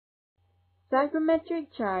Psychrometric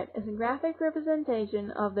chart is a graphic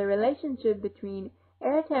representation of the relationship between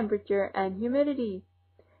air temperature and humidity.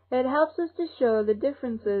 It helps us to show the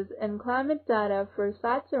differences in climate data for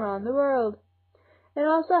sites around the world. It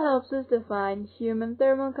also helps us define human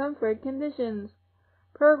thermal comfort conditions.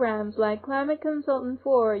 Programs like Climate Consultant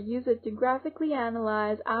 4 use it to graphically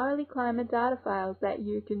analyze hourly climate data files that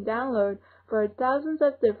you can download for thousands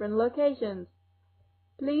of different locations.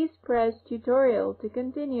 Please press Tutorial to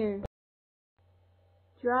continue.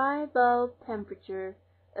 Dry bulb temperature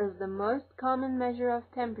is the most common measure of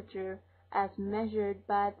temperature as measured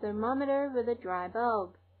by a thermometer with a dry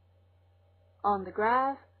bulb. On the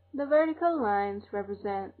graph, the vertical lines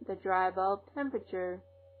represent the dry bulb temperature.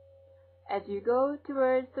 As you go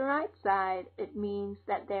towards the right side, it means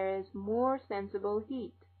that there is more sensible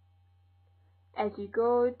heat. As you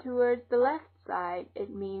go towards the left side,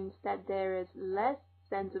 it means that there is less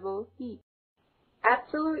sensible heat.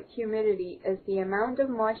 Absolute humidity is the amount of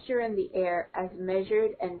moisture in the air as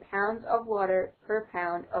measured in pounds of water per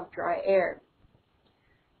pound of dry air.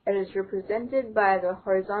 It is represented by the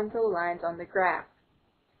horizontal lines on the graph.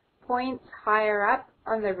 Points higher up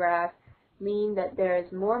on the graph mean that there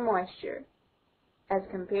is more moisture as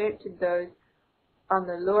compared to those on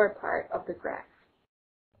the lower part of the graph.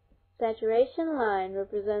 Saturation line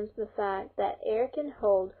represents the fact that air can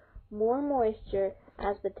hold more moisture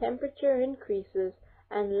as the temperature increases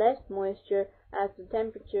and less moisture as the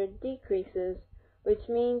temperature decreases, which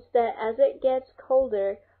means that as it gets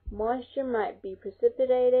colder, moisture might be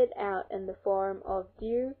precipitated out in the form of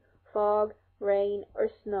dew, fog, rain, or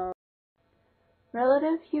snow.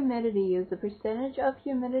 Relative humidity is the percentage of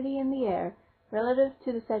humidity in the air relative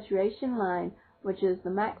to the saturation line, which is the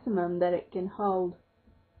maximum that it can hold.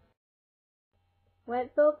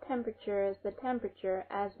 Wet bulb temperature is the temperature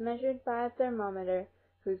as measured by a thermometer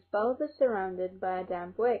whose bulb is surrounded by a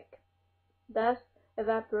damp wick. Thus,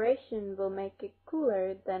 evaporation will make it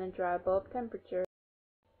cooler than a dry bulb temperature.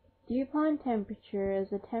 Dew point temperature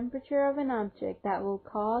is the temperature of an object that will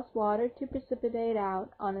cause water to precipitate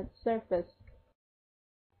out on its surface.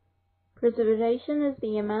 Precipitation is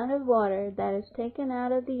the amount of water that is taken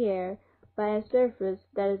out of the air by a surface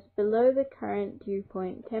that is below the current dew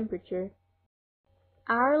point temperature.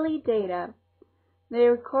 Hourly data. The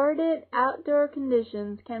recorded outdoor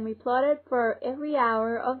conditions can be plotted for every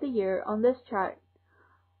hour of the year on this chart.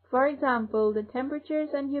 For example, the temperatures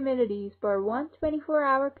and humidities for one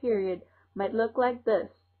 24-hour period might look like this.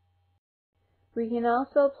 We can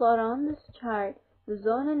also plot on this chart the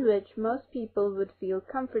zone in which most people would feel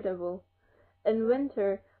comfortable. In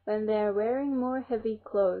winter, when they are wearing more heavy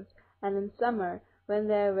clothes, and in summer, when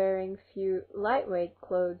they are wearing few lightweight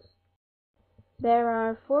clothes. There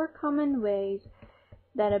are 4 common ways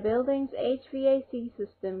that a building's HVAC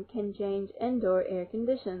system can change indoor air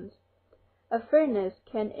conditions. A furnace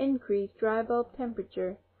can increase dry bulb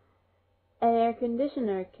temperature. An air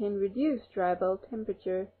conditioner can reduce dry bulb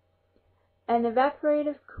temperature. An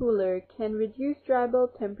evaporative cooler can reduce dry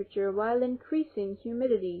bulb temperature while increasing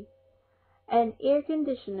humidity. An air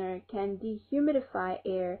conditioner can dehumidify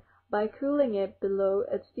air by cooling it below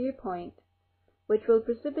its dew point, which will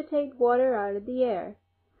precipitate water out of the air,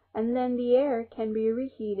 and then the air can be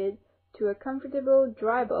reheated to a comfortable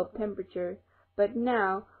dry bulb temperature, but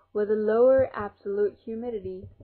now with a lower absolute humidity.